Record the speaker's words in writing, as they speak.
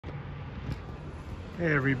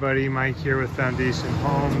Hey everybody, Mike here with Foundation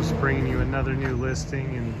Homes, bringing you another new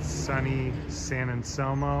listing in sunny San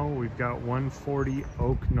Anselmo. We've got 140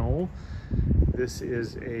 Oak Knoll. This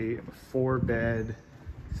is a 4-bed,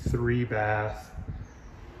 3-bath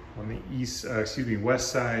on the west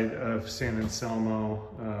side of San Anselmo,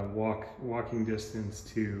 walking distance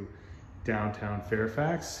to downtown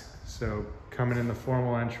Fairfax. So coming in the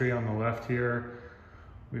formal entry on the left here,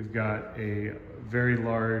 we've got a very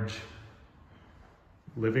large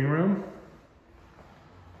living room.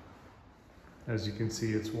 As you can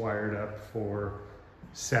see, it's wired up for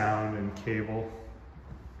sound and cable.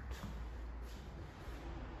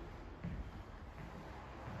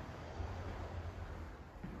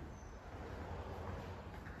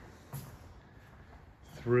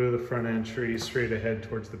 Through the front entry, straight ahead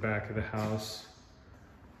towards the back of the house.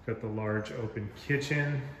 Got the large open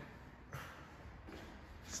kitchen,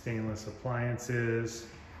 stainless appliances,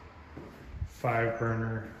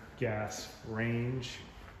 5-burner gas range.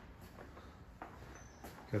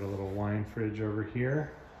 Got a little wine fridge over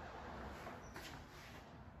here.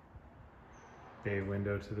 Bay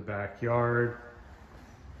window to the backyard.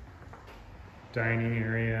 Dining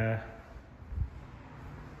area.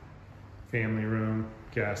 Family room,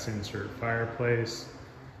 gas insert fireplace.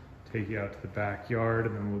 Take you out to the backyard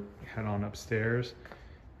and then we'll head on upstairs.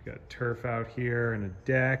 We got turf out here and a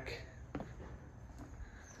deck.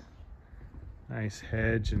 Nice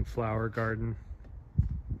hedge and flower garden.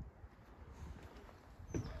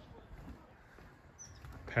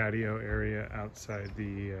 Patio area outside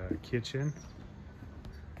the kitchen.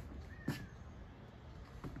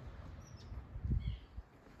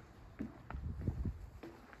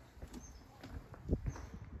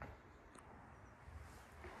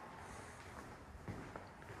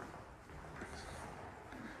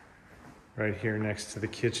 Right here next to the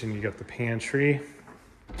kitchen, you got the pantry.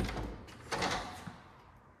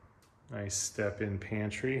 Nice step-in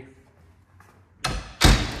pantry.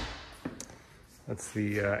 That's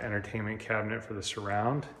the entertainment cabinet for the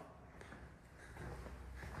surround.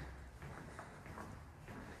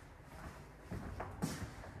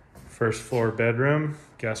 First floor bedroom,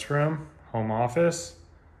 guest room, home office.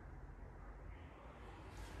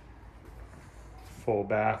 Full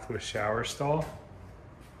bath with shower stall.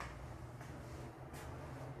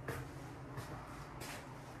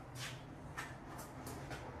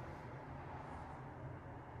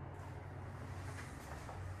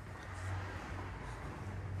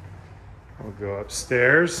 We'll go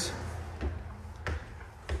upstairs.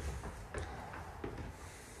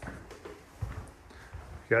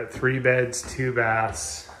 We've got 3 beds, 2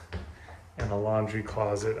 baths, and a laundry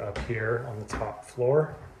closet up here on the top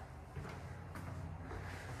floor.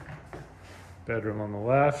 Bedroom on the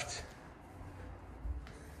left.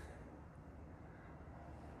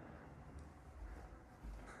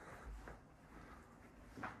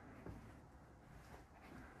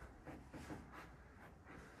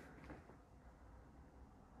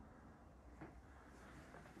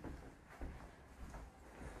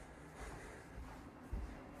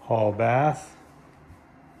 Hall bath,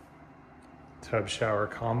 tub shower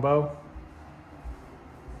combo.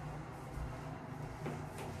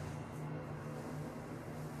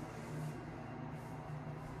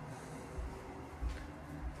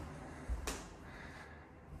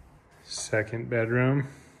 Second bedroom.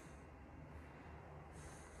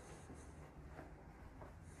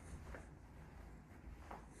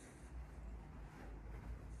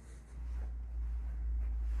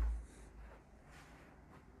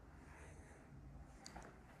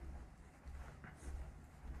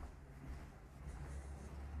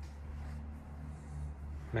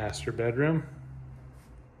 Master bedroom.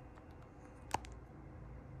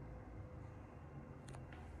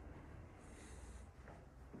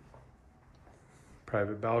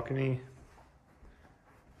 Private balcony.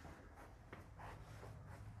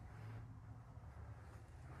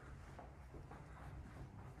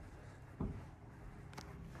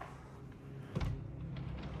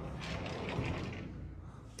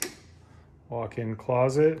 Walk-in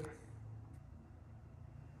closet.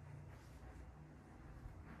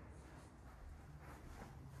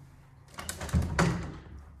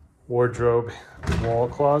 Wardrobe wall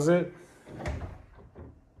closet.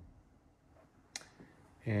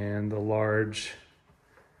 And the large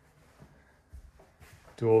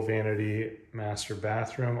dual vanity master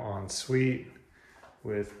bathroom en suite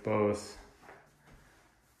with both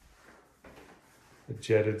a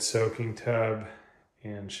jetted soaking tub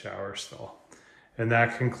and shower stall. And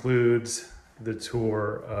that concludes the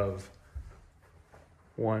tour of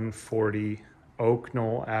 140 Oak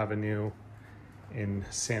Knoll Avenue in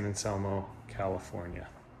San Anselmo, California.